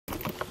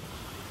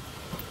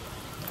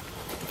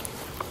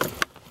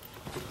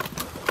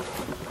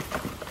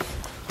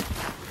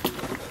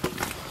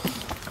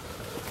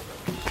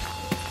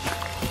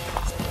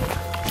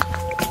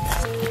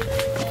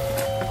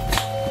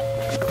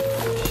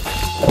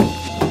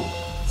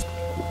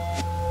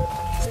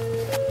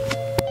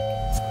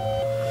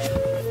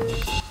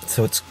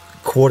So it's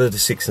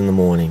 5:45 in the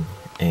morning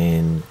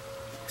and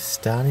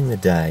starting the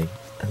day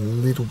a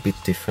little bit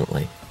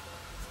differently.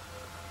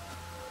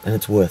 And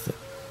it's worth it.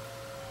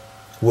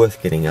 It's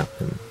worth getting up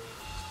and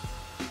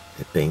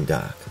it being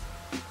dark.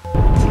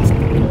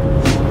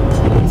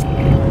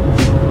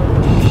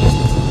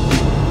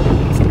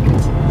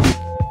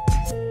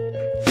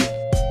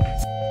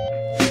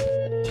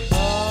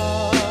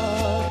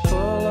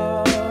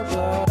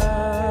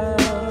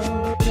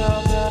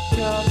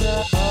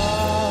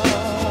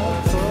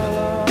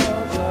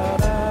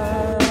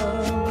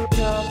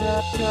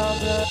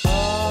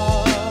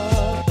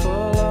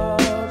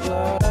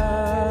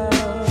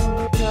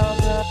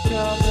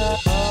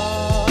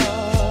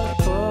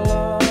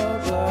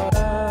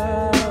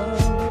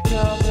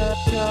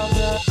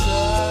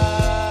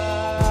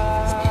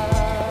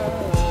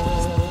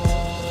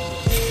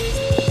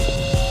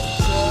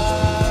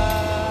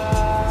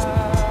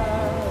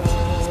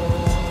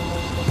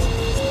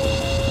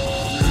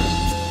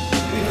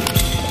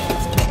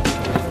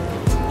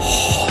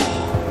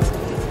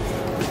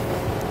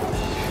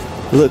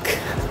 Look,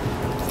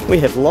 we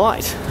have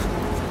light.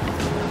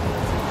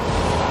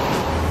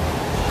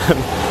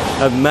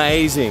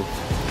 Amazing.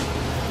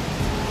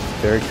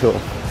 Very cool.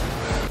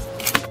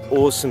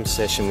 Awesome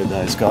session with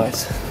those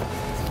guys.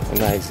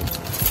 Amazing.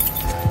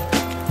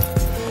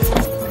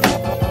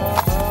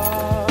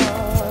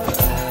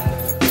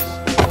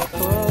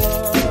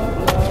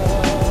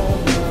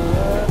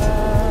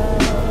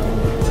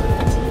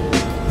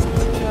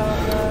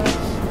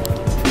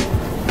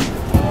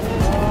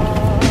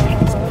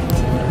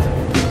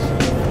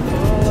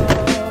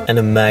 An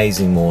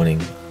amazing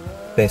morning.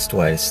 Best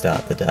way to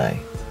start the day.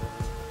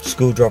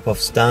 School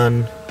drop-off's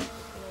done,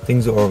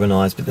 things are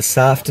organised, but this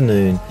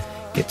afternoon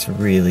gets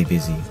really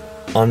busy.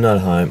 I'm not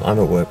home, I'm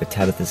at work, but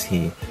Tabitha's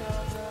here.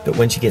 But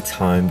when she gets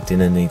home,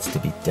 dinner needs to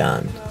be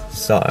done.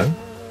 So,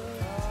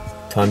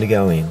 time to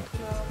go in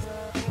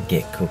and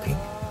get cooking.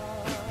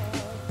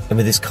 And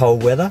with this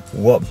cold weather,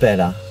 what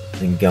better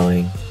than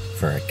going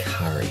for a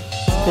curry?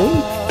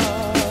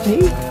 Hey?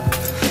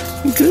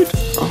 You good?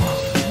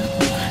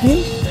 Oh,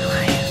 hey?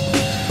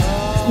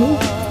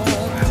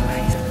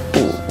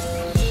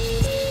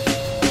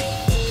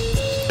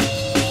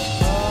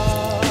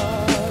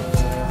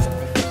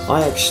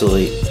 I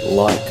actually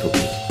like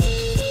cooking.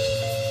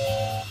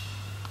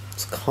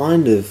 It's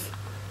kind of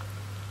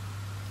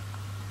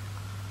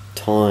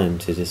time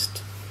to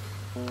just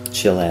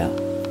chill out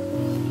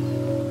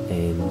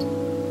and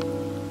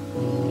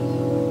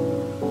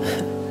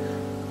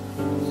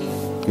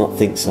not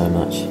think so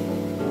much.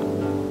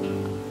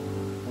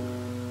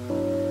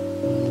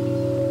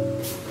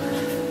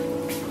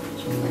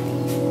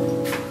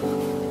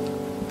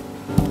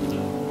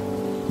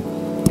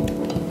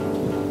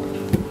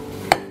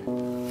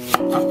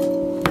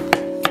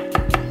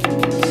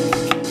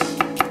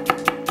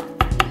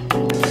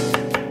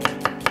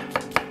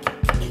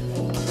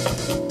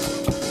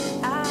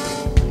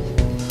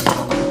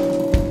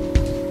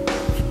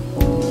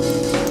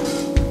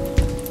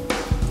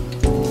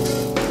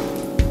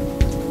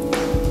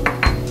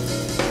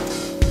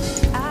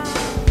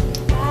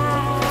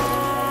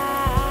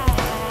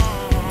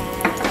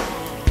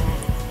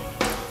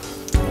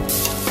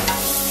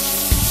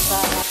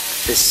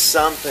 There's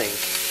something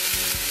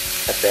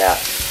about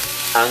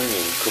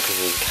onion cooking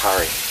in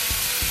curry.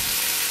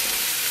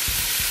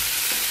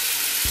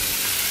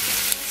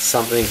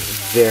 Something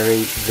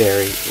very,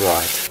 very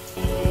right.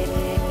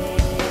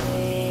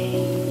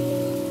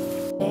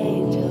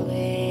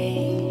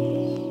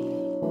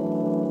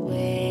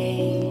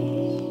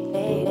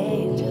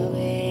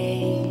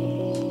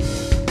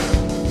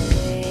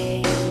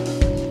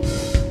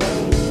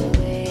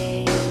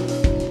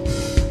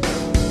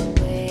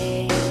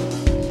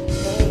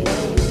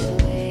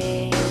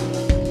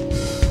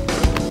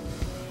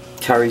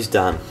 Curry's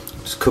done.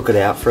 Just cook it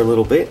out for a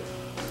little bit.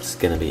 It's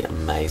going to be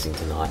amazing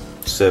tonight.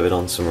 Serve it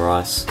on some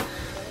rice.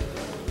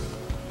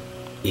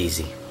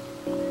 Easy.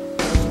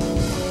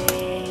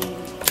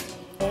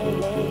 And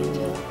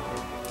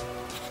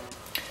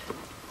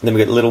then we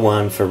got a little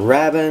one for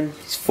Rabin.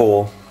 He's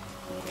 4,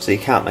 so you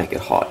can't make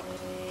it hot.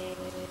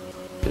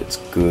 But it's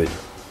good.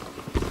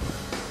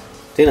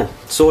 Dinner,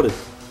 sorted.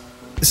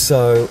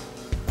 So,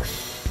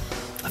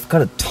 I've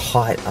got a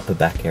tight upper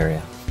back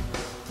area.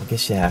 I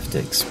guess you have to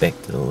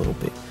expect it a little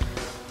bit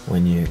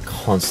when you're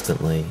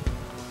constantly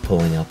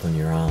pulling up on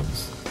your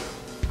arms.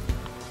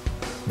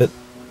 But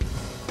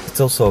it's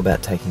also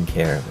about taking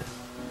care of it.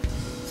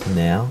 So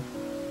now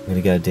I'm going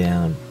to go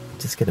down,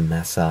 just get a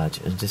massage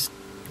and just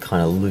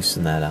kind of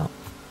loosen that up.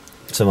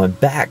 So my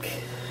back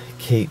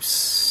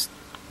keeps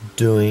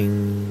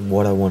doing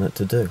what I want it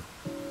to do.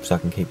 So I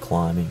can keep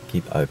climbing,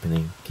 keep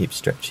opening, keep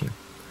stretching.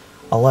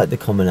 I like the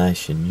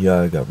combination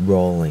yoga,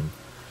 rolling,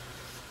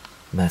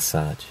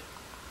 massage.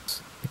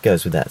 It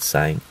goes without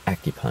saying,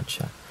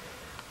 acupuncture,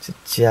 to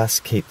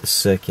just keep the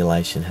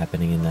circulation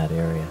happening in that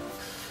area.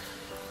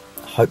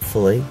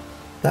 Hopefully,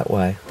 that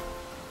way,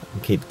 I can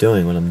keep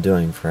doing what I'm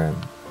doing for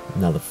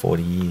another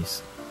 40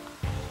 years.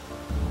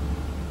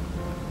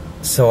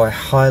 So I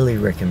highly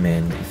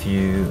recommend, if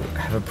you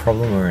have a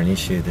problem or an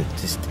issue that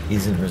just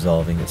isn't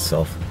resolving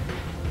itself,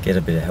 get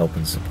a bit of help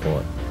and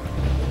support.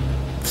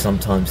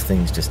 Sometimes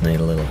things just need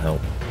a little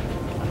help.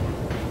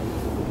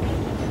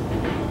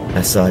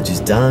 Massage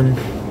is done,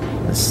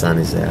 the sun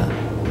is out.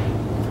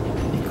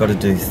 You've got to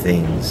do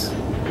things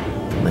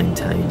to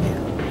maintain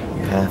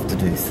you. You have to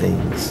do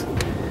things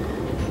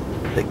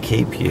that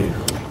keep you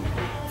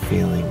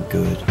feeling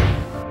good.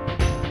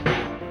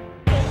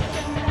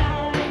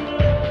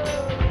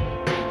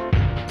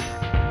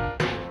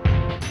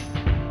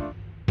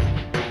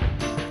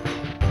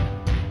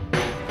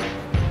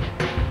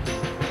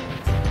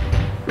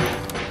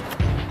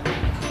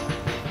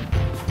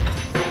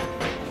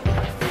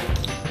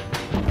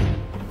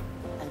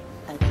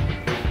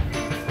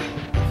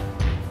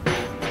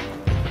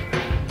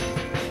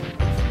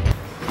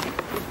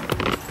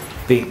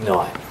 Big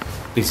night,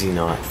 busy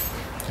night.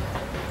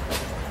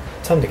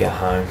 Time to go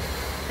home.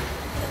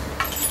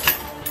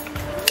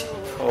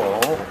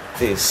 Call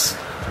this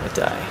a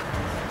day.